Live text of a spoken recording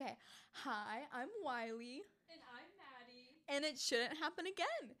Hi, I'm Wiley. And I'm Maddie. And it shouldn't happen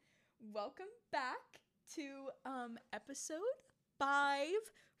again. Welcome back to episode 5.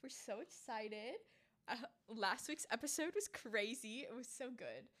 We're so excited. Last week's episode was crazy. It was so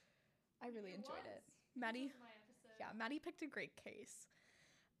good. I really enjoyed it. Maddie, this was my episode. yeah, Maddie picked a great case.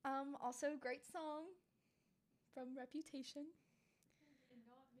 Also great song from Reputation. And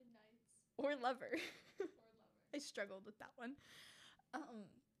not Midnights. Or Lover. Or Lover. I struggled with that one.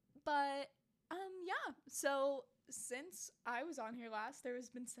 Yeah. So since I was on here last, there has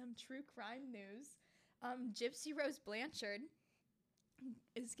been some true crime news. Gypsy Rose Blanchard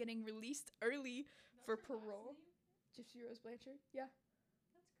is getting released early for That's her last parole. name? Gypsy Rose Blanchard, yeah.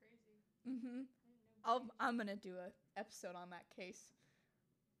 That's crazy. Mm-hmm. I didn't know. I'm gonna do a episode on that case.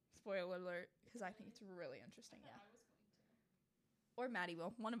 Spoiler alert, because I think it's really interesting. Yeah. I was going to. Or Maddie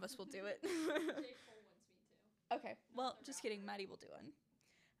will. One of us will do it. J. Cole wants me to. Okay. Well, just kidding. Maddie will do one.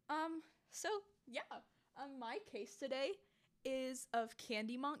 My case today is of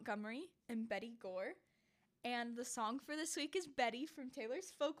Candy Montgomery and Betty Gore. And the song for this week is Betty from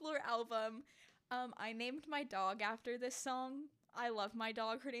Taylor's Folklore album. I named my dog after this song. I love my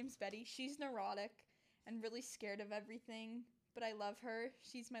dog. Her name's Betty. She's neurotic and really scared of everything, but I love her.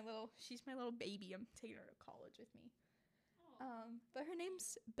 She's my little baby. I'm taking her to college with me. But her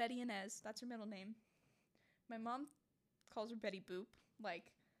name's Betty Inez. That's her middle name. My mom calls her Betty Boop.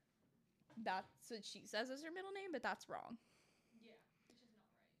 Like, that's what she says is her middle name, but that's wrong. Yeah, which is not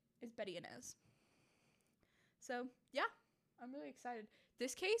right. It's Betty Inez. So, yeah, I'm really excited.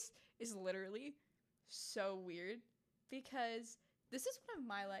 This case is literally so weird because this is one of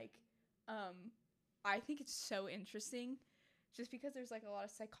my, I think it's so interesting just because there's, a lot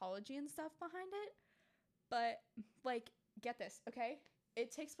of psychology and stuff behind it. But, get this, okay?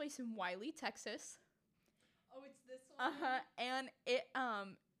 It takes place in Wiley, Texas. Oh, it's this one? And it,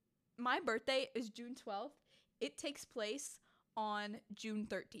 my birthday is June 12th. It takes place on June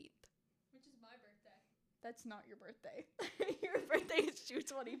 13th. Which is my birthday. That's not your birthday. Your birthday is June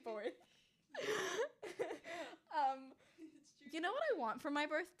 24th. You know what I want for my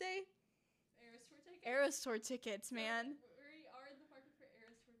birthday? Eras Tour tickets? Eras Tour tickets, man. So we are in the market for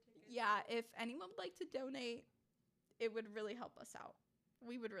Eras Tour tickets. Yeah, if anyone would like to donate, it would really help us out.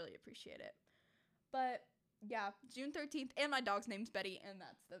 We would really appreciate it. But, yeah, June 13th, and my dog's name's Betty, and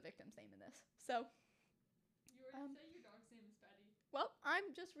that's the victim's name in this. So, You already said your dog's name is Betty. well,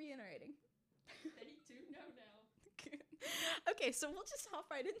 I'm just reiterating. Betty do know now. Okay, so we'll just hop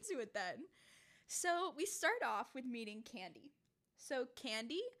right into it then. So we start off with meeting Candy. So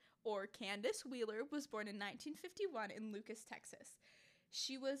Candy, or Candace Wheeler, was born in 1951 in Lucas, Texas.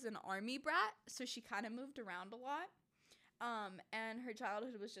 She was an army brat, so she kind of moved around a lot. And her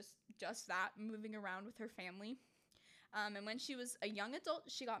childhood was just that, moving around with her family. And when she was a young adult,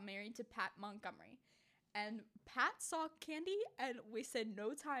 she got married to Pat Montgomery. And Pat saw Candy and we said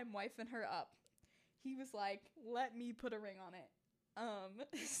no time wifing her up. He was like, let me put a ring on it.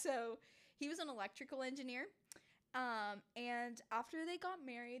 So he was an electrical engineer. And after they got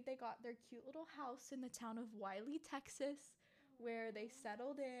married, they got their cute little house in the town of Wiley, Texas, where they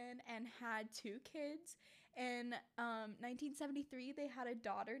settled in and had 2 kids. In 1973, they had a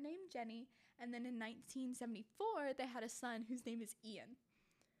daughter named Jenny. And then in 1974, they had a son whose name is Ian.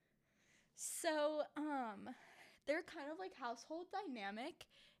 So, their kind of household dynamic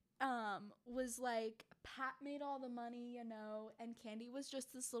was Pat made all the money, and Candy was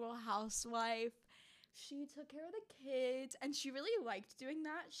just this little housewife. She took care of the kids, and she really liked doing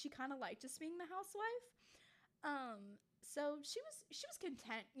that. She kind of liked just being the housewife. So she was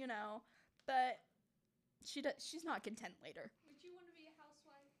content, but she's not content later. Would you want to be a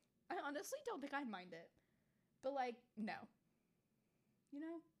housewife? I honestly don't think I'd mind it. But no.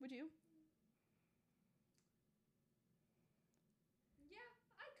 Would you? Yeah,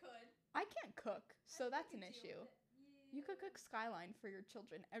 I could. I can't cook, so that's an I could deal issue. with it. Yeah. You could cook Skyline for your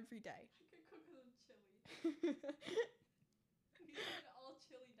children every day. I could cook them chili. You have an all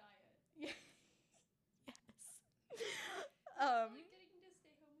chili diet. Yeah. Yes. Getting to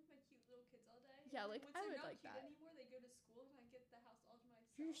stay home with my cute little kids all day. Yeah, Once I they're would not like cute that. anymore, they go to school and I get the house all to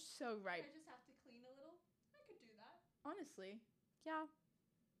myself. You're so right. I just have to clean a little. I could do that. Honestly, yeah.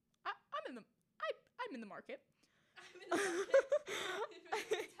 I'm in the market. I'm in the market. If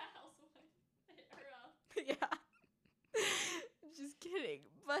it's a housewife, hit her up. Yeah. Just kidding.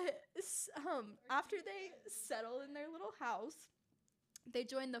 But after they settled in their little house, they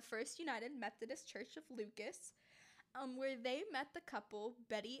joined the First United Methodist Church of Lucas, where they met the couple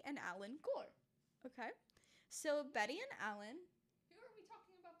Betty and Alan Gore. Okay? So Betty and Alan. Who are we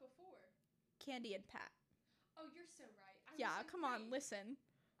talking about before? Candy and Pat. Oh, you're so right. Yeah, come on, listen.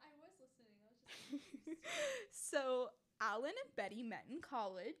 I was listening. So Alan and Betty met in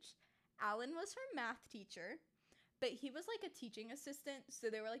college. Alan was her math teacher, but he was like a teaching assistant, so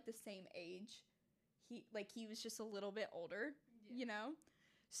they were like the same age. He was just a little bit older, you know?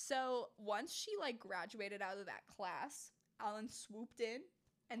 So once she like graduated out of that class, Alan swooped in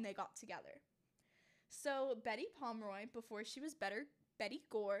and they got together. So Betty Pomeroy, before she was Betty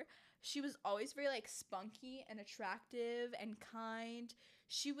Gore, she was always very like spunky and attractive and kind.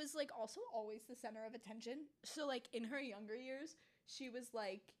 She was like also always the center of attention. So like in her younger years, she was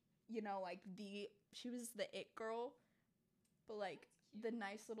like, you know, like she was the it girl, but like the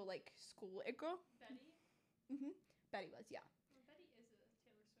nice little like school it girl. Betty? Betty was, yeah. Well, Betty is a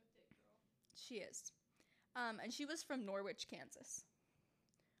Taylor Swift it girl. She is. And she was from Norwich, Kansas.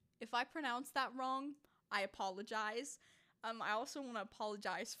 If I pronounced that wrong, I apologize. I also want to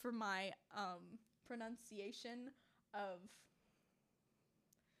apologize for my pronunciation of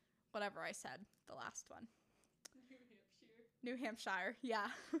whatever I said, the last one. New Hampshire, yeah.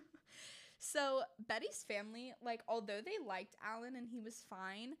 So Betty's family, like, although they liked Alan and he was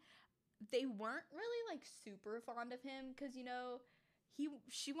fine, they weren't really like super fond of him because, you know,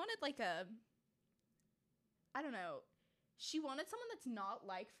 she wanted like I don't know, she wanted someone that's not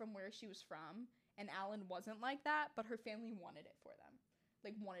like from where she was from, and Alan wasn't like that, but her family wanted it for them,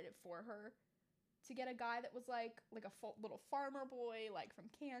 like wanted it for her to get a guy that was like a little farmer boy, like from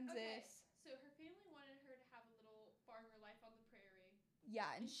Kansas. Okay, so her family wanted her to have a little farmer life on the prairie.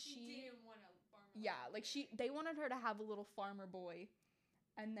 Yeah, and she didn't want a farmer. Yeah, like they wanted her to have a little farmer boy,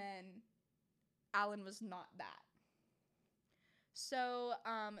 and then Alan was not that. So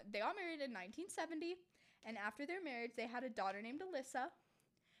they got married in 1970, and after their marriage, they had a daughter named Alyssa.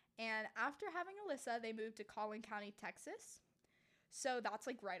 And after having Alyssa, they moved to Collin County, Texas. So that's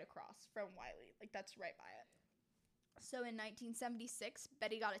like right across from Wiley. Like that's right by it. So in 1976,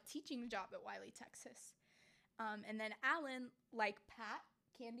 Betty got a teaching job at Wiley, Texas. And then Alan, like Pat,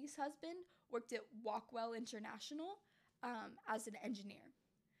 Candy's husband, worked at Walkwell International as an engineer.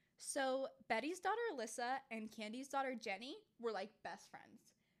 So Betty's daughter Alyssa and Candy's daughter Jenny were like best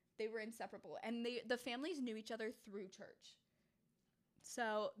friends. They were inseparable, and the families knew each other through church.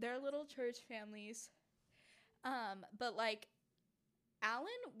 So they're little church families. But like Alan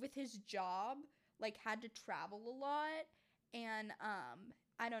with his job like had to travel a lot, and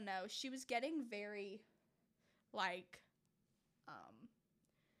I don't know, she was getting very like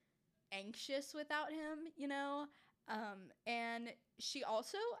anxious without him, you know? And she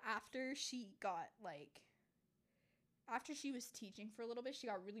also, after she was teaching for a little bit, she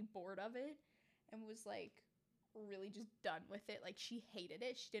got really bored of it and was like really just done with it. Like she hated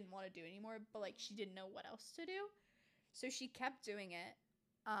it. She didn't want to do it anymore, but like she didn't know what else to do. So she kept doing it.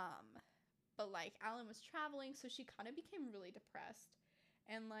 But like Alan was traveling, so she kind of became really depressed.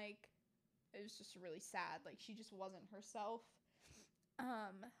 And like it was just really sad. Like she just wasn't herself.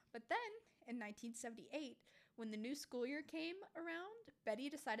 But then in 1978, when the new school year came around, Betty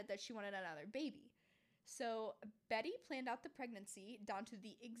decided that she wanted another baby. So Betty planned out the pregnancy down to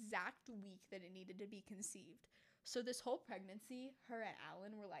the exact week that it needed to be conceived. So this whole pregnancy, her and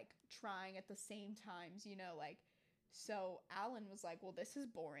Alan were like trying at the same times, you know, like, so Alan was like, well, this is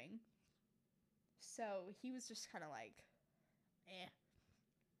boring. So he was just kind of like, eh.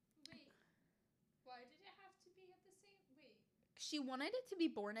 Wait, why did it have to be at the same, wait. She wanted it to be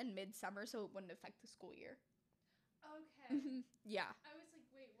born in midsummer so it wouldn't affect the school year. Okay. Yeah. I was like,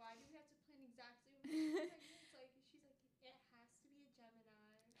 wait, why do we have to plan exactly when we're pregnant? It's like, she's like, it has to be a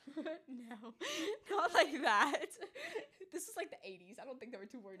Gemini. No, not like that. This is like the 80s. I don't think they were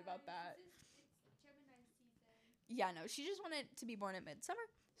too worried about that. It's Gemini season. Yeah, no, she just wanted to be born in midsummer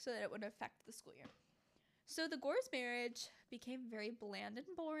so that it wouldn't affect the school year. So the Gore's marriage became very bland and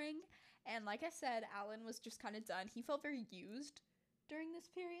boring. And like I said, Alan was just kind of done. He felt very used during this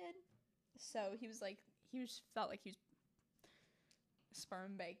period. So he just felt like he was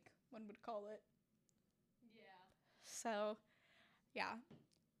sperm bank, one would call it. Yeah. So, yeah.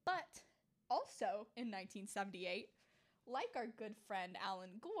 But also in 1978, like our good friend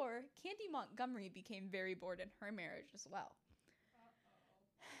Alan Gore, Candy Montgomery became very bored in her marriage as well.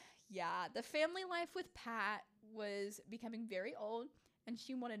 Yeah, the family life with Pat was becoming very old, and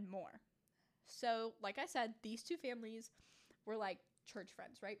she wanted more. So, like I said, these two families were like church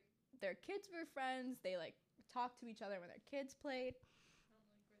friends, right? Their kids were friends. They like talked to each other when their kids played. I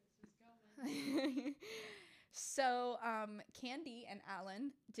don't like where this is going. So, Candy and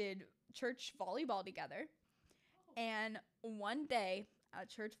Alan did church volleyball together. And one day at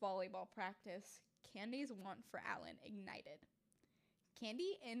church volleyball practice, Candy's want for Alan ignited.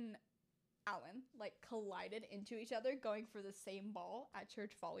 Candy and Alan like collided into each other going for the same ball at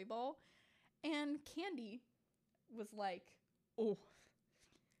church volleyball. And Candy was like, oh,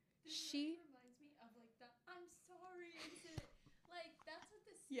 This she, really reminds me of like the I'm sorry incident. Like that's what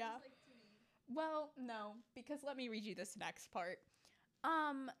this Yeah. seems like to me. well, no, because let me read you this next part.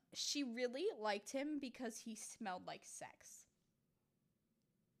 She really liked him because he smelled like sex.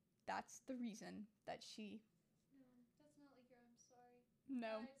 That's the reason that she, No, that's not like your I'm sorry.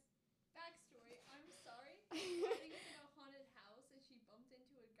 no. Guys, backstory. I'm sorry. Riding in a haunted house and she bumped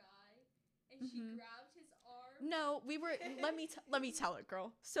into a guy and she Mhm. grabbed his arm. No, we were, let me tell it,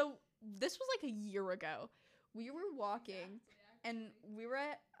 girl. So this was like a year ago. We were walking. Exactly, And actually. we were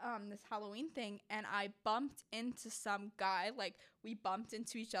at this Halloween thing, and I bumped into some guy. Like, we bumped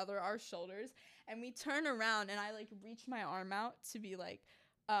into each other, our shoulders, and we turn around, and I, like, reached my arm out to be like,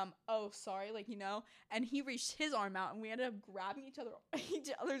 oh, sorry, like, you know, and he reached his arm out, and we ended up grabbing each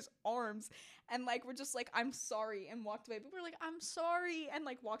other's arms, and, like, we're just like, I'm sorry, and walked away. But we're like, I'm sorry, and,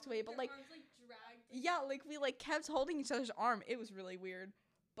 like, walked away. But, Their like, arms like dragged. yeah, like, we, like, kept holding each other's arm. It was really weird.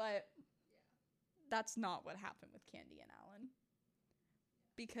 But Yeah. that's not what happened with Candy and Alan.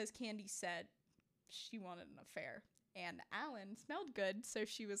 Because Candy said she wanted an affair. And Alan smelled good, so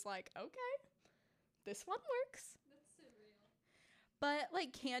she was like, okay, this one works. That's so real. But,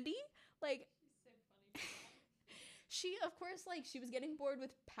 like, Candy, like, She's so funny for that. she, of course, like, she was getting bored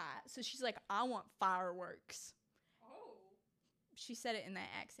with Pat, so she's like, I want fireworks. Oh. She said it in that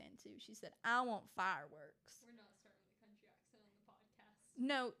accent, too. She said, I want fireworks. We're not starting with a country accent on the podcast.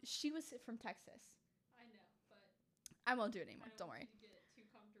 No, she was from Texas. I know, but I won't do it I anymore. don't Don't want worry. you to get too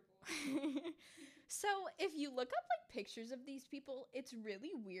comfortable. So if you look up like pictures of these people, it's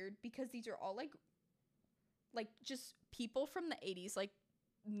really weird because these are all like just people from the 80s, like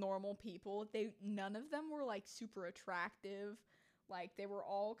normal people. None of them were like super attractive. Like they were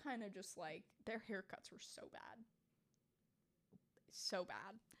all kind of just like their haircuts were so bad. So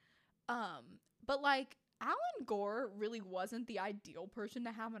bad. But like Alan Gore really wasn't the ideal person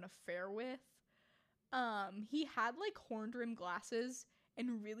to have an affair with. He had like horn rimmed glasses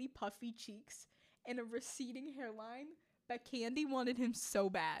and really puffy cheeks and a receding hairline, but Candy wanted him so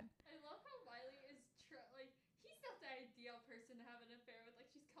bad. I love how Riley is like he's not the ideal person to have an affair with. Like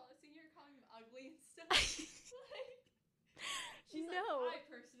she's sitting here calling him ugly and stuff. Like she's No. like, I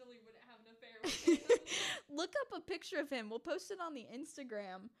personally wouldn't have an affair with him. Look up a picture of him. We'll post it on the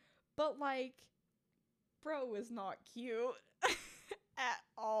Instagram. But like, bro is not cute at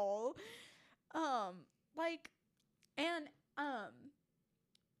all. Like, and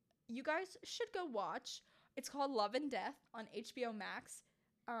you guys should go watch. It's called Love and Death on HBO Max.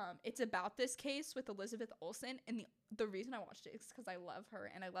 It's about this case with Elizabeth Olsen, and the reason I watched it is because I love her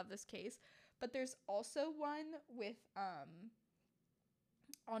and I love this case. But there's also one with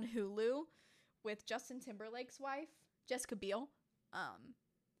on Hulu with Justin Timberlake's wife, Jessica Biel. I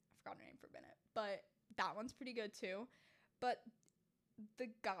forgot her name for a minute, but that one's pretty good too. But the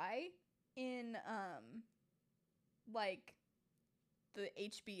guy in like the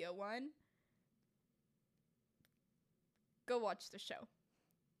HBO one, go watch the show.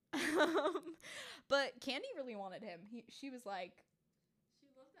 But Candy really wanted him. She was like, She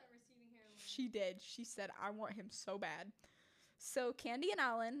loved that receding hairline. she did. She said, I want him so bad. So Candy and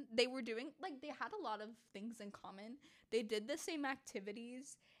Alan, they were doing, like, they had a lot of things in common. They did the same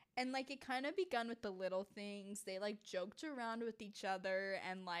activities. And, like, it kind of begun with the little things. They, like, joked around with each other.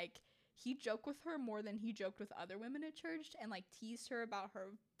 And, like, he joked with her more than he joked with other women at church. And, like, teased her about her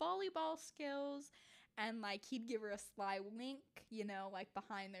volleyball skills. And, like, he'd give her a sly wink, you know, like,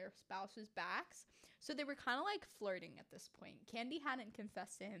 behind their spouses' backs. So they were kind of, like, flirting at this point. Candy hadn't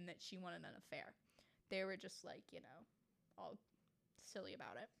confessed to him that she wanted an affair. They were just, like, you know, all silly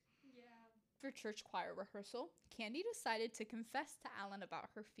about it. Yeah. For church choir rehearsal, Candy decided to confess to Alan about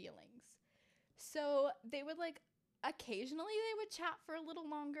her feelings. So they would, like, occasionally they would chat for a little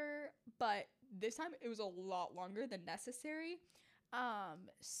longer, but this time it was a lot longer than necessary.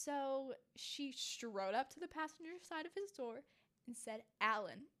 So she strode up to the passenger side of his door and said,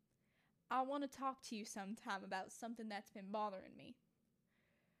 Alan, I want to talk to you sometime about something that's been bothering me.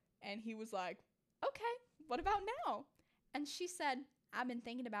 And he was like, okay, what about now? And she said, I've been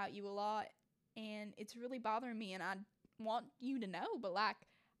thinking about you a lot, and it's really bothering me, and I want you to know, but, like,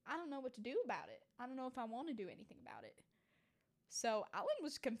 I don't know what to do about it. I don't know if I want to do anything about it. So Alan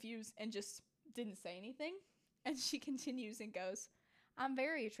was confused and just didn't say anything. And she continues and goes, I'm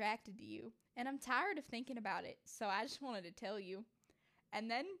very attracted to you, and I'm tired of thinking about it, so I just wanted to tell you. And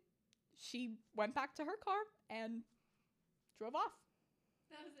then she went back to her car and drove off.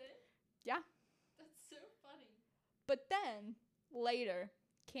 That was it? Yeah. That's so funny. But then, later,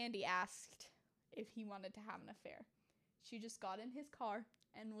 Candy asked if he wanted to have an affair. She just got in his car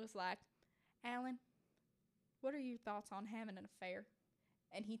and was like, Alan, what are your thoughts on having an affair?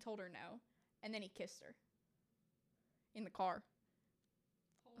 And he told her no. And then he kissed her. In the car.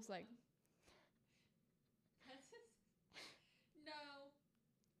 Hold I was like... on. That's just... No.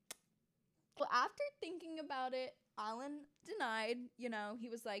 Well, after thinking about it, Alan denied, he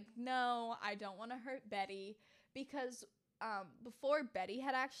was like, no, I don't want to hurt Betty. Because before Betty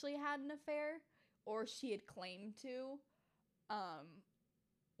had actually had an affair, or she had claimed to,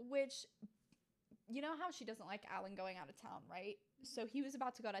 which, you know how she doesn't like Alan going out of town, right? So he was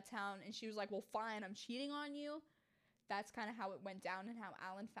about to go out of town, and she was like, well, fine, I'm cheating on you. That's kind of how it went down and how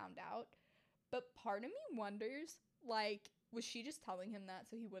Alan found out. But part of me wonders, like, was she just telling him that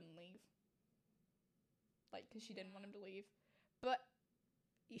so he wouldn't leave? Like, because she didn't want him to leave. But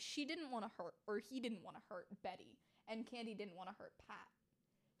she didn't want to hurt, or he didn't want to hurt Betty, and Candy didn't want to hurt Pat.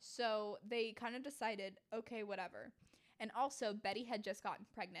 So they kind of decided, okay, whatever. And also, Betty had just gotten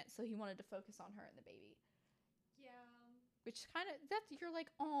pregnant, so he wanted to focus on her and the baby. Yeah. Which kind of, you're like,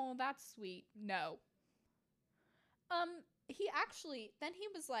 oh, that's sweet. No. Then he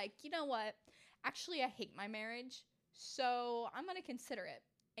was like, you know what? Actually, I hate my marriage, so I'm going to consider it.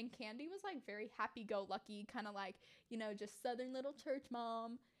 And Candy was like very happy-go-lucky, kind of like, just southern little church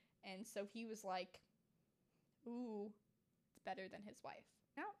mom. And so he was like, ooh, it's better than his wife.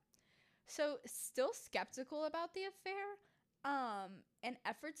 No. So still skeptical about the affair, and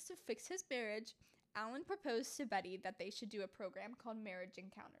efforts to fix his marriage, Alan proposed to Betty that they should do a program called Marriage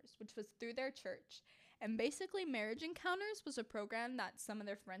Encounters, which was through their church. And basically, Marriage Encounters was a program that some of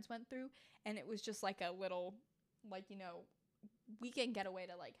their friends went through, and it was just like a little, weekend getaway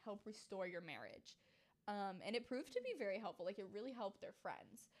to, help restore your marriage. And it proved to be very helpful. It really helped their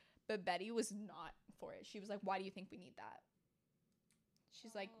friends. But Betty was not for it. She was like, why do you think we need that?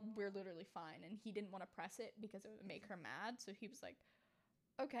 She's like, we're literally fine. And he didn't want to press it because it would make her mad. So he was like,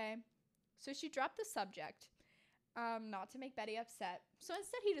 okay. So she dropped the subject, not to make Betty upset. So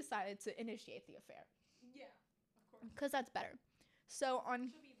instead he decided to initiate the affair. Yeah, of course. Because that's better. So She'll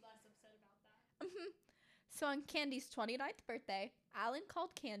be less upset about that. So on Candy's 29th birthday, Alan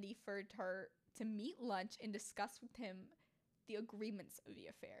called Candy for her to meet lunch and discuss with him the agreements of the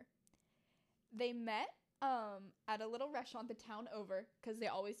affair. They met at a little restaurant the town over, because they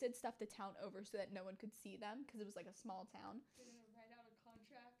always did stuff the town over so that no one could see them, because it was like a small town. They're going to write out a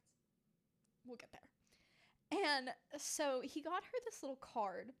contract. We'll get there. And so he got her this little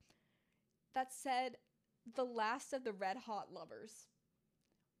card that said, the last of the red hot lovers,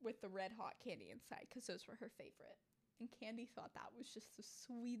 with the red hot candy inside, because those were her favorite. And Candy thought that was just the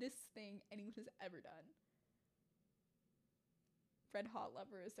sweetest thing anyone has ever done. Red hot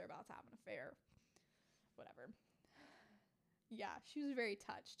lovers, they're about to have an affair. Whatever. Yeah, she was very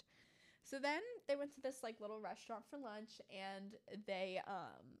touched. So then they went to this little restaurant for lunch, and they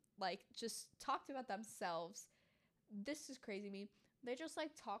just talked about themselves. This is crazy to me. They just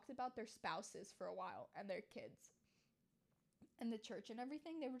talked about their spouses for a while and their kids and the church and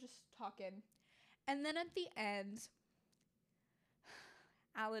everything. They were just talking. And then at the end,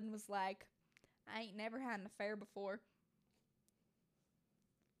 Alan was like, I ain't never had an affair before.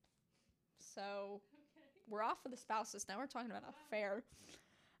 So we're off of the spouses now. We're talking about an affair.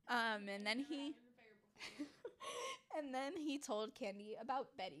 And then he and then he told Candy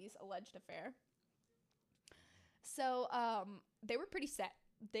about Betty's alleged affair. So they were pretty set.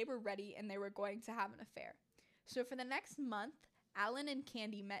 They were ready, and they were going to have an affair. So for the next month, Alan and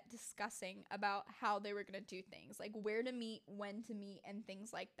Candy met discussing about how they were going to do things, like where to meet, when to meet, and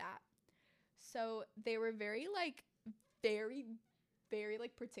things like that. So they were very, very, very,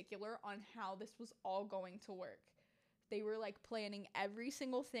 particular on how this was all going to work. They were, planning every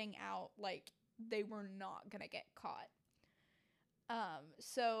single thing out, they were not going to get caught.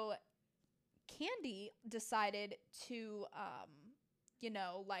 So Candy decided to,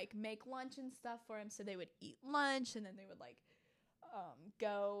 make lunch and stuff for him, so they would eat lunch, and then they would,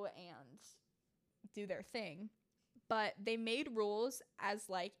 go and do their thing. But they made rules as,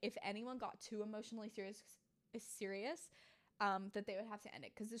 if anyone got too emotionally serious, that they would have to end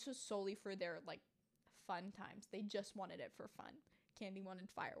it, because this was solely for their, fun times. They just wanted it for fun. Candy wanted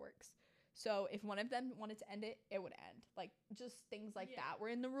fireworks. So if one of them wanted to end it, it would end. Just things like that were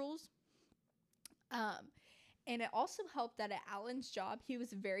in the rules. And it also helped that at Alan's job, he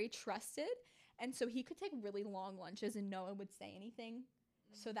was very trusted. And so he could take really long lunches and no one would say anything.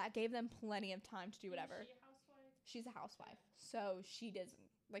 Mm-hmm. So that gave them plenty of time to do whatever. Is she a housewife? She's a housewife. So she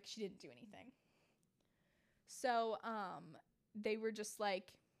didn't do anything. So they were just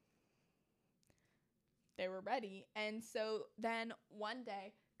they were ready. And so then one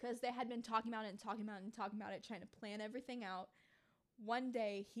day, because they had been talking about it, trying to plan everything out, one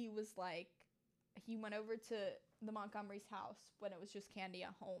day he was like, he went over to the Montgomery's house when it was just Candy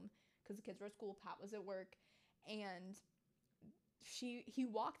at home because the kids were at school, Pat was at work, and he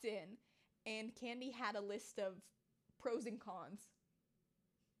walked in, and Candy had a list of pros and cons.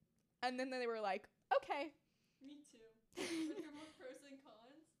 And then they were like, okay. Me too. Were there more pros and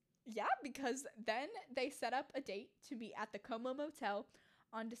cons? Yeah, because then they set up a date to be at the Como Motel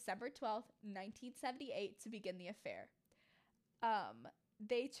on December 12th, 1978 to begin the affair.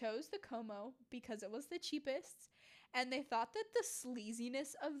 They chose the Como because it was the cheapest, and they thought that the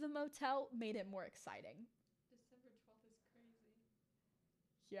sleaziness of the motel made it more exciting. December 12th is crazy.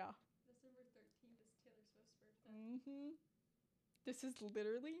 Yeah. December 13th is Taylor Swift's birthday. Mm-hmm. This is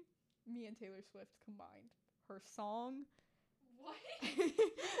literally me and Taylor Swift combined. Her song. What? Taylor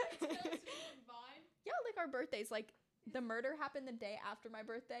Swift combined? Yeah, like our birthdays. Like, the murder happened the day after my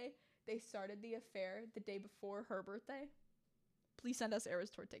birthday. They started the affair the day before her birthday. Please send us Eras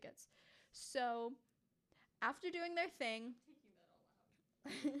Tour tickets. So, after doing their thing... Taking that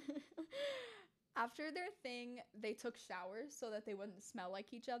all out. After their thing, they took showers so that they wouldn't smell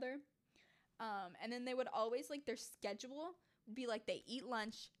like each other. And then they would always, like, their schedule would be, like, they eat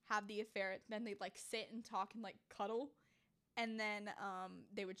lunch, have the affair, then they'd, like, sit and talk and, like, cuddle. And then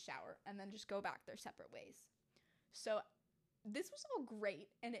they would shower and then just go back their separate ways. So, this was all great,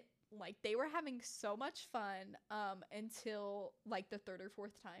 and it, like, they were having so much fun until, like, the third or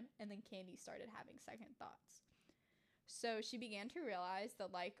fourth time, and then Candy started having second thoughts. So she began to realize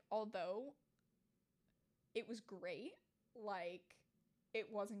that, like, although it was great, like, it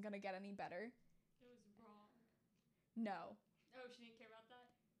wasn't gonna get any better. It was wrong. No. Oh, she didn't care about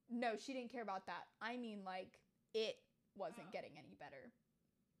that? No, she didn't care about that. I mean, like, it wasn't getting any better.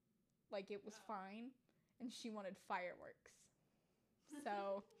 Like, it was fine, and she wanted fireworks.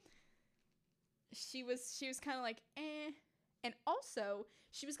 So she was kind of like, eh. And also,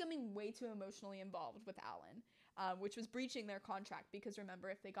 she was getting way too emotionally involved with Alan, which was breaching their contract, because remember,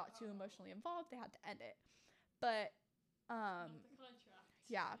 if they got too emotionally involved, they had to end it. But, Not the contract.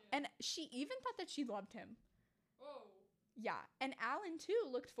 yeah. And she even thought that she loved him. Oh. Yeah. And Alan, too,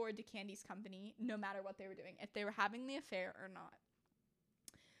 looked forward to Candy's company, no matter what they were doing, if they were having the affair or not.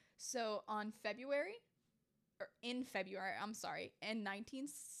 So, in February, in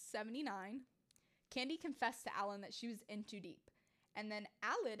 1979, Candy confessed to Alan that she was in too deep. And then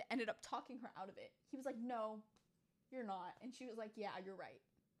Alan ended up talking her out of it. He was like, no, you're not. And she was like, yeah, you're right.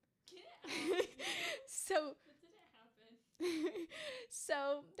 Get out. So, That didn't happen.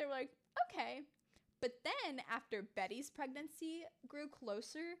 so they were like, okay. But then after Betty's pregnancy grew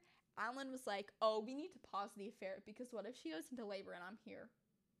closer, Alan was like, oh, we need to pause the affair, because what if she goes into labor and I'm here?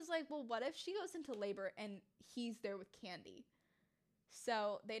 I was like, well, what if she goes into labor and he's there with Candy?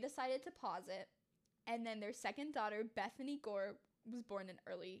 So they decided to pause it. And then their second daughter, Bethany Gore, was born in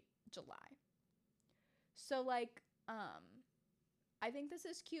early July. So, like, I think this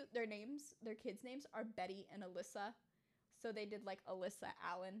is cute. Their kids' names are Betty and Alyssa. So they did, like, Alyssa,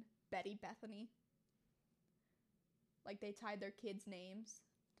 Alan, Betty, Bethany. Like, they tied their kids' names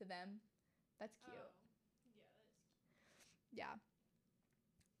to them. That's cute. Oh. Yeah, that is cute. Yeah.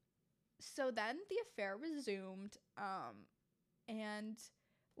 So then the affair resumed, and,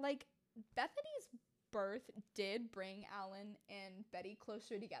 like, Bethany's birth did bring Alan and Betty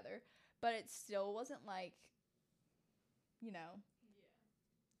closer together, but it still wasn't, like, you know,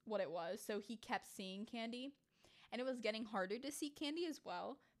 what it was. So he kept seeing Candy, and it was getting harder to see Candy as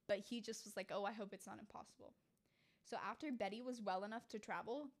well, but he just was like, oh, I hope it's not impossible. So after Betty was well enough to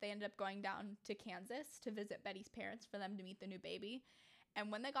travel, they ended up going down to Kansas to visit Betty's parents for them to meet the new baby. And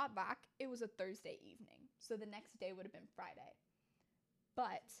when they got back, it was a Thursday evening. So the next day would have been Friday.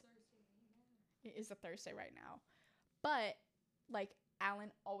 But it is a Thursday right now. But, like,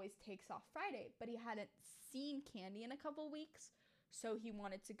 Alan always takes off Friday, but he hadn't seen Candy in a couple weeks. So he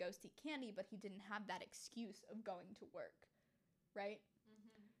wanted to go see Candy, but he didn't have that excuse of going to work, right?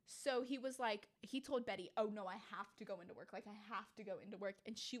 Mm-hmm. So he was like, he told Betty, oh, no, I have to go into work. Like, I have to go into work.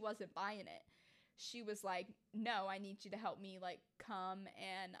 And she wasn't buying it. She was like, no, I need you to help me, like, come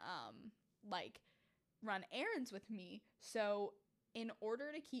and, like, run errands with me. So in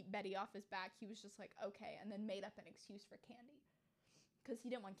order to keep Betty off his back, he was just like, okay, and then made up an excuse for Candy. Because he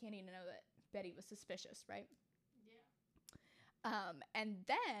didn't want Candy to know that Betty was suspicious, right? Yeah. And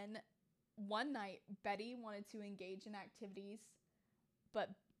then one night, Betty wanted to engage in activities, but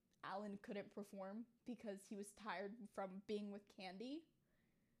Alan couldn't perform because he was tired from being with Candy.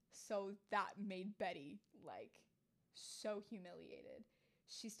 So that made Betty, like, so humiliated.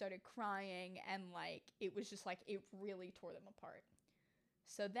 She started crying, and, like, it was just, like, it really tore them apart.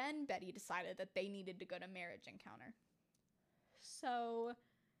 So then Betty decided that they needed to go to marriage encounter. So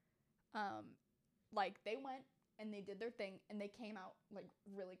like, they went and they did their thing, and they came out, like,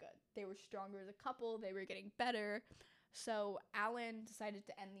 really good. They were stronger as a couple. They were getting better. So Alan decided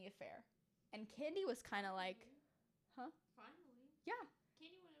to end the affair. And Candy was kind of like, huh? Finally. Yeah.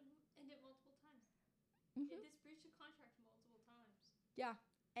 Candy wanted to end it multiple times. Mm-hmm. This breach of contract multiple times. Yeah.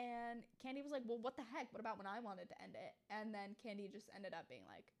 And Candy was like, well, what the heck? What about when I wanted to end it? And then Candy just ended up being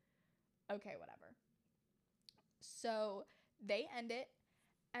like, okay, whatever. So they end it.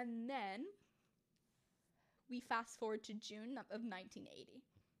 And then we fast forward to June of 1980.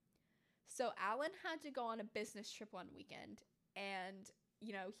 So Alan had to go on a business trip one weekend. And,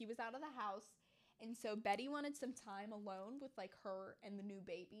 you know, he was out of the house. And so Betty wanted some time alone with, like, her and the new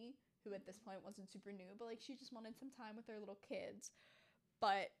baby, who at this point wasn't super new, but, like, she just wanted some time with her little kids.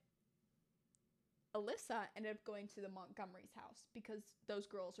 But Alyssa ended up going to the Montgomery's house because those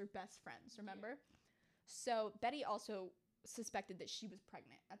girls are best friends, remember? Yeah. So Betty also suspected that she was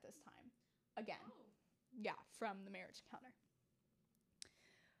pregnant at this time. Again. Oh. Yeah, from the marriage counter.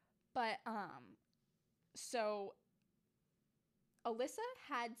 But, so Alyssa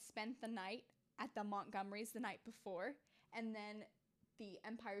had spent the night at the Montgomerys the night before, and then the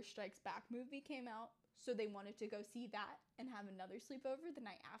Empire Strikes Back movie came out, so they wanted to go see that and have another sleepover the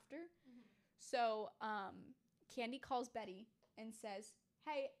night after. Mm-hmm. So Candy calls Betty and says,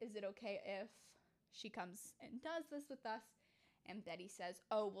 hey, is it okay if she comes and does this with us? And Betty says,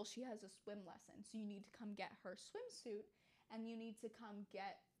 oh, well, she has a swim lesson, so you need to come get her swimsuit, and you need to come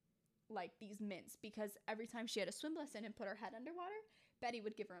get, like, these mints, because every time she had a swim lesson and put her head underwater, Betty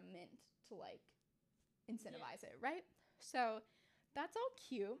would give her a mint to, like, incentivize it, right? So that's all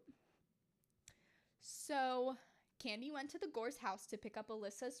cute. So Candy went to the Gore's house to pick up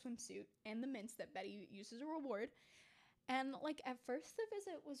Alyssa's swimsuit and the mints that Betty used as a reward. And, like, at first the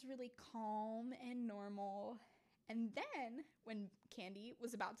visit was really calm and normal. And then when Candy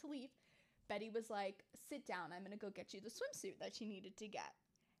was about to leave, Betty was like, sit down, I'm going to go get you the swimsuit that she needed to get.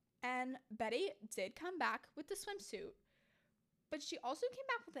 And Betty did come back with the swimsuit, but she also came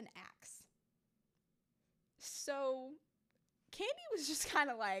back with an axe. So Candy was just kind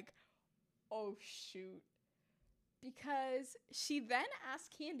of like, oh, shoot. Because she then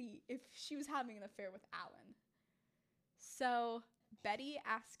asked Candy if she was having an affair with Alan. So Betty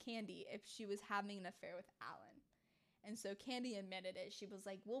asked Candy if she was having an affair with Alan. And so Candy admitted it. She was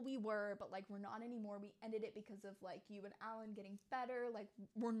like, well, we were, but, like, we're not anymore. We ended it because of, like, you and Alan getting better. Like,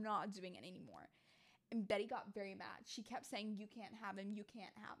 we're not doing it anymore. And Betty got very mad. She kept saying, you can't have him. You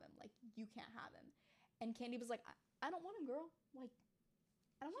can't have him. Like, you can't have him. And Candy was like, I don't want him, girl. Like,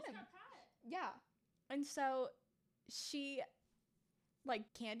 I don't want him. Yeah. And so she, like,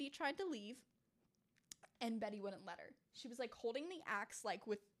 Candy tried to leave, and Betty wouldn't let her. She was, like, holding the axe, like,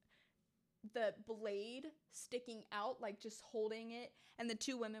 with the blade sticking out, like, just holding it, and the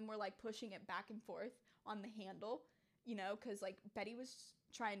two women were, like, pushing it back and forth on the handle, you know, because, like, Betty was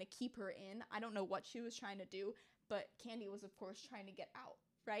trying to keep her in. I don't know what she was trying to do, but Candy was, of course, trying to get out,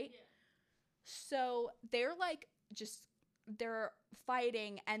 right? Yeah. So they're, like, they're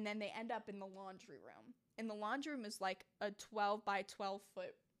fighting, and then they end up in the laundry room. And the laundry room is, like, a 12 by 12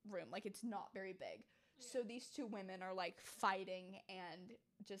 foot room. Like, it's not very big. Yeah. So these two women are, like, fighting and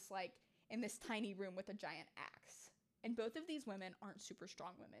just, like, in this tiny room with a giant axe. And both of these women aren't super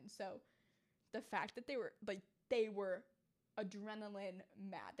strong women. So the fact that they were adrenaline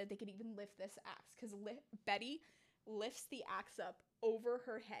mad that they could even lift this axe. Because Betty lifts the axe up over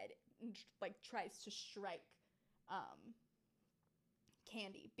her head and, like, tries to strike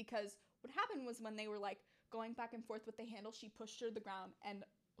Candy. Because what happened was when they were, like, going back and forth with the handle, she pushed her to the ground and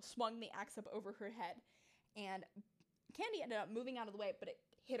swung the axe up over her head. And Candy ended up moving out of the way, but it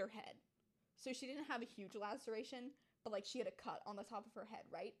hit her head. So she didn't have a huge laceration, but, like, she had a cut on the top of her head,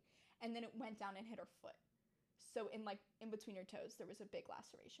 right? And then it went down and hit her foot. So in between her toes, there was a big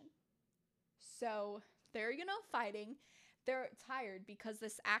laceration. So they're, you know, fighting. They're tired because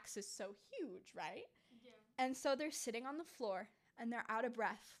this axe is so huge, right? Yeah. And so they're sitting on the floor, and they're out of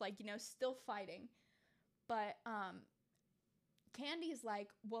breath, like, you know, still fighting. But Candy's like,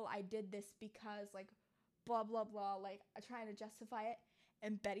 well, I did this because, like, blah, blah, blah, like, I'm trying to justify it.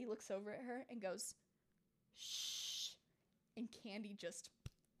 And Betty looks over at her and goes, shh. And Candy just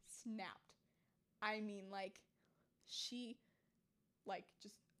snapped. I mean, like, she, like,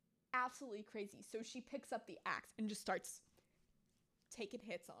 just absolutely crazy. So she picks up the axe and just starts taking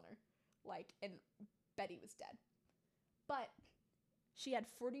hits on her. Like, and Betty was dead. But she had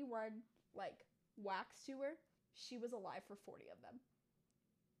 41, like, whacks to her. She was alive for 40 of them.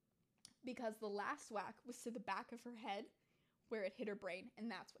 Because the last whack was to the back of her head, where it hit her brain, and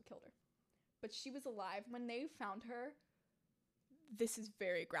that's what killed her. But she was alive. When they found her, this is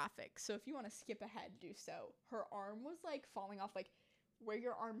very graphic. So if you want to skip ahead, do so. Her arm was like falling off, like where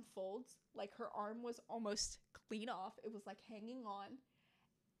your arm folds, like her arm was almost clean off. It was like hanging on.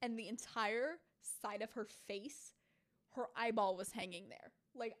 And the entire side of her face, her eyeball was hanging there.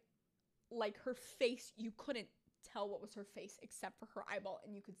 Like her face, you couldn't tell what was her face except for her eyeball,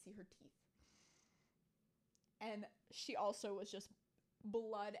 and you could see her teeth. And she also was just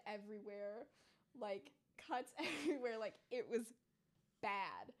blood everywhere, like cuts everywhere, like it was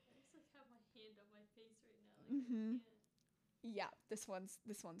bad. I just like have my hand on my face right now. Like, Mm-hmm. Yeah, this one's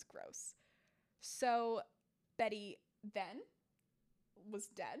gross. So Betty then was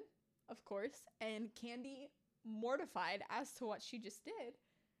dead, of course, and Candy, mortified as to what she just did,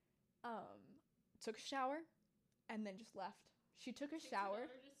 took a shower and then just left. She took a shower.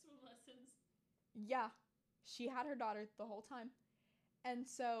 To swim lessons. Yeah, she had her daughter the whole time. And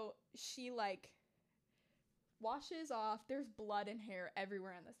so she like washes off. There's blood and hair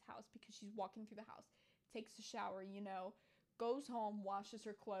everywhere in this house because she's walking through the house. Takes a shower, goes home, washes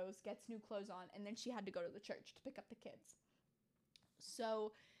her clothes, gets new clothes on, and then she had to go to the church to pick up the kids.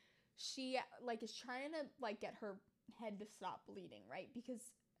 So she like is trying to like get her head to stop bleeding, right?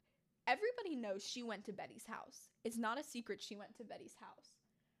 Because everybody knows she went to Betty's house. It's not a secret she went to Betty's house.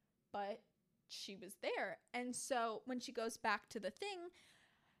 But she was there. And so when she goes back to the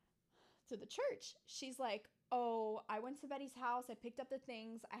church, she's like, oh, I went to Betty's house. I picked up the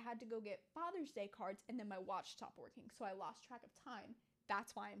things. I had to go get Father's Day cards, and then my watch stopped working. So I lost track of time.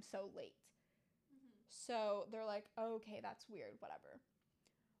 That's why I'm so late. Mm-hmm. So they're like, okay, that's weird, whatever.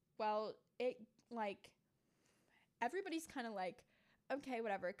 Well, everybody's kind of like, okay,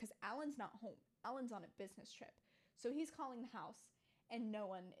 whatever, because Alan's not home. Alan's on a business trip. So he's calling the house, and no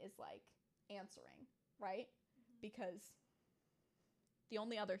one is, like, answering, right? Mm-hmm. Because the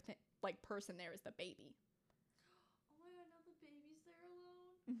only other person there is the baby. Oh my god, now the baby's there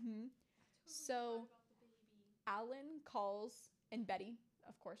alone? Mm-hmm. So Alan calls, and Betty,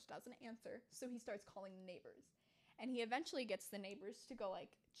 of course, doesn't answer. So he starts calling the neighbors. And he eventually gets the neighbors to go,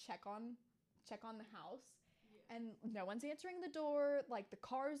 like, check on the house. Yeah. And no one's answering the door. Like, the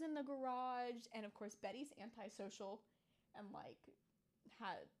car's in the garage. And, of course, Betty's antisocial and, like,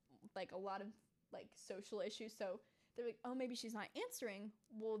 had, like, a lot of, like, social issues. So they're like, oh, maybe she's not answering.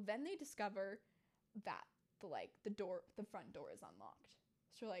 Well, then they discover that the front door is unlocked.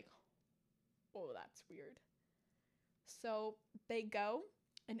 So they're like, oh, that's weird. So they go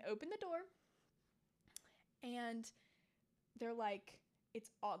and open the door. And they're like, it's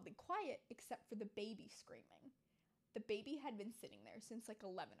oddly quiet except for the baby screaming. The baby had been sitting there since like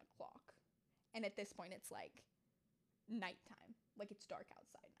 11 o'clock. And at this point, it's like nighttime. Like it's dark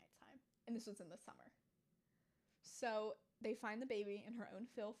outside nighttime. And this was in the summer. So they find the baby in her own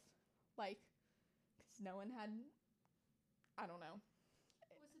filth. Like, because no one had, I don't know.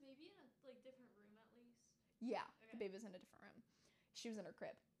 Was the baby in a different room at least? Yeah, okay. The baby was in a different room. She was in her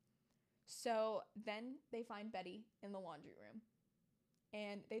crib. So then they find Betty in the laundry room.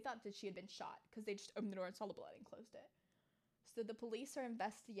 And they thought that she had been shot because they just opened the door and saw the blood and closed it. So the police are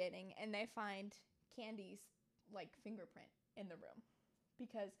investigating and they find Candy's fingerprint in the room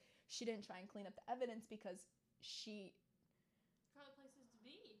because she didn't try and clean up the evidence because she... Probably places to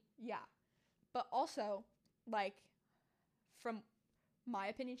be. Yeah. But also, from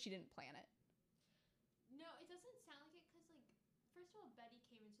my opinion, she didn't plan it. No, it doesn't sound like it because, first of all, Betty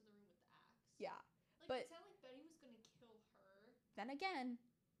came into the room with the axe. Yeah. But it sounded like Betty was going to kill her. Then again,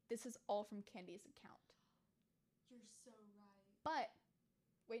 this is all from Candy's account. You're so right. But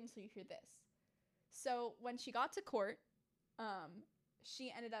wait until you hear this. So when she got to court,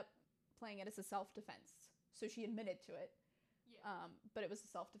 she ended up playing it as a self-defense. So she admitted to it. Yeah. But it was a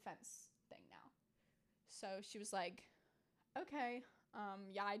self-defense thing now. So she was like, okay,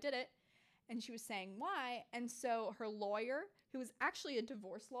 yeah, I did it. And she was saying why. And so her lawyer, who was actually a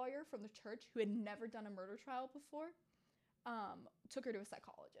divorce lawyer from the church who had never done a murder trial before, took her to a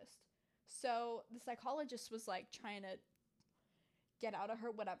psychologist. So the psychologist was trying to get out of her,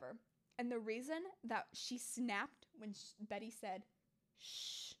 whatever. And the reason that she snapped when Betty said,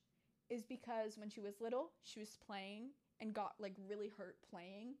 shh, is because when she was little, she was playing and got really hurt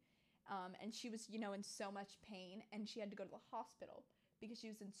playing. And she was, in so much pain and she had to go to the hospital because she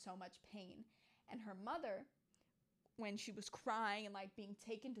was in so much pain. And her mother, when she was crying and being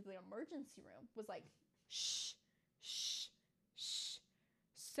taken to the emergency room, was like, shh, shh, shh.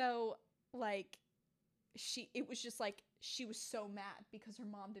 So it was just she was so mad because her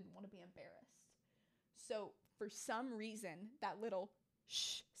mom didn't want to be embarrassed. So for some reason, that little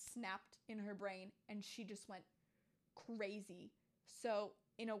shh snapped in her brain and she just went crazy. So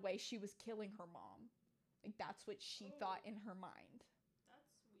in a way, she was killing her mom. That's what she thought in her mind.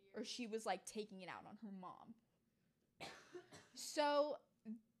 or she was like taking it out on her mom. So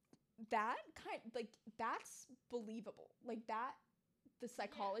that that's believable. Like that, the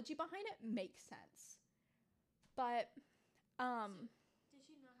psychology behind it makes sense. But did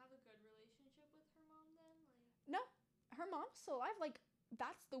she not have a good relationship with her mom then? Like, no, her mom's still alive. Like,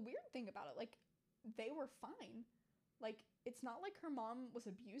 that's the weird thing about it. Like, they were fine. Like, it's not like her mom was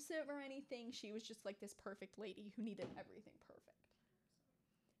abusive or anything. She was just like this perfect lady who needed everything perfect.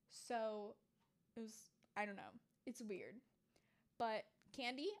 So it was, I don't know, it's weird. But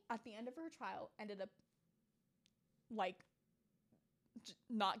Candy, at the end of her trial, ended up like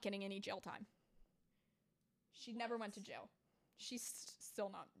not getting any jail time. She never went to jail. She's still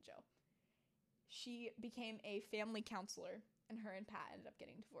not in jail. She became a family counselor, and her and Pat ended up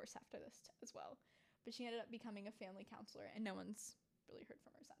getting divorced after this as well. But she ended up becoming a family counselor, and no one's really heard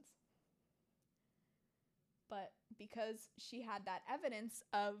from her since. But because she had that evidence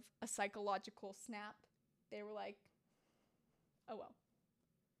of a psychological snap, they were like, oh well.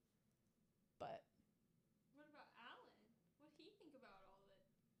 But what about Alan? What did he think about all of it?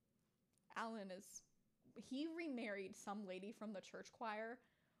 Alan he remarried some lady from the church choir,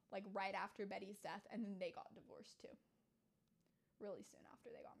 like right after Betty's death, and then they got divorced too. Really soon after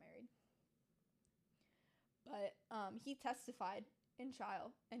they got married. But he testified in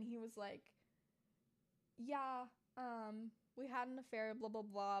trial, and he was like, yeah, we had an affair, blah, blah,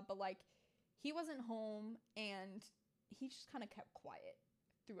 blah, but like, he wasn't home, and he just kind of kept quiet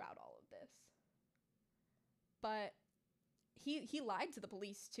throughout all of this. But he lied to the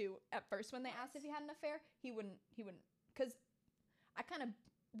police too. At first, when they asked if he had an affair, he wouldn't, because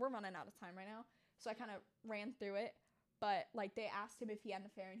we're running out of time right now, so I kind of ran through it. But like, they asked him if he had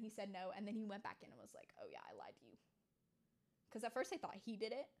an affair, and he said no, and then he went back in and was like, oh yeah, I lied to you. Because at first they thought he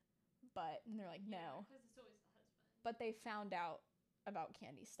did it, but and they're like, no. Because it's always the husband. But they found out about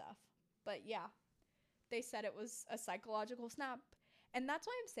Candy's stuff. But yeah, they said it was a psychological snap. And that's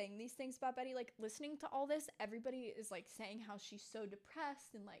why I'm saying these things about Betty. Like, listening to all this, everybody is like saying how she's so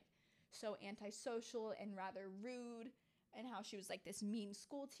depressed and like so antisocial and rather rude, and how she was like this mean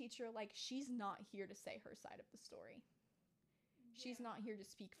school teacher. Like, she's not here to say her side of the story. She's not here to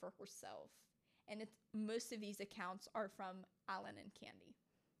speak for herself. And most of these accounts are from Alan and Candy.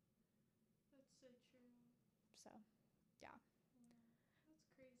 That's so true. So, yeah. That's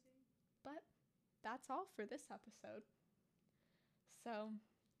crazy. But that's all for this episode. So,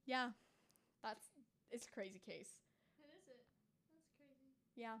 yeah. It's a crazy case. It is it. That's crazy.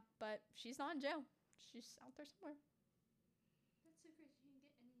 Yeah, but she's not in jail. She's out there somewhere. That's so crazy. She didn't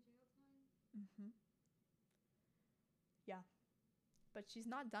get any jail time. Mm-hmm. Yeah. But she's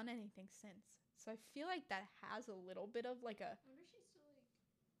not done anything since. So I feel like that has a little bit of like a... I wonder if she's still like...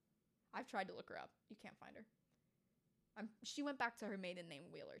 I've tried to look her up. You can't find her. She went back to her maiden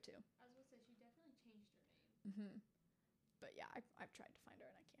name, Wheeler, too. I was going to say, she definitely changed her name. Mm-hmm. But yeah, I've tried to find her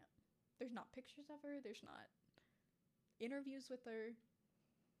and I can't. There's not pictures of her. There's not interviews with her.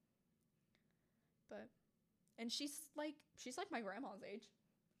 But... And she's like my grandma's age.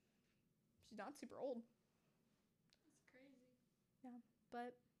 She's not super old. That's crazy. Yeah,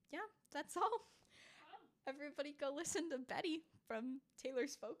 but yeah, that's all. Wow. Everybody go listen to Betty from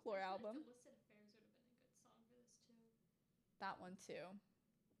Taylor's Folklore album. Illicit Affairs would have been a good song for this too. That one too.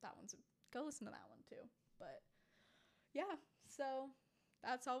 Go listen to that one too. But yeah, so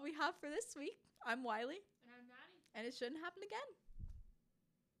that's all we have for this week. I'm Wiley. And I'm Maddie. And it shouldn't happen again.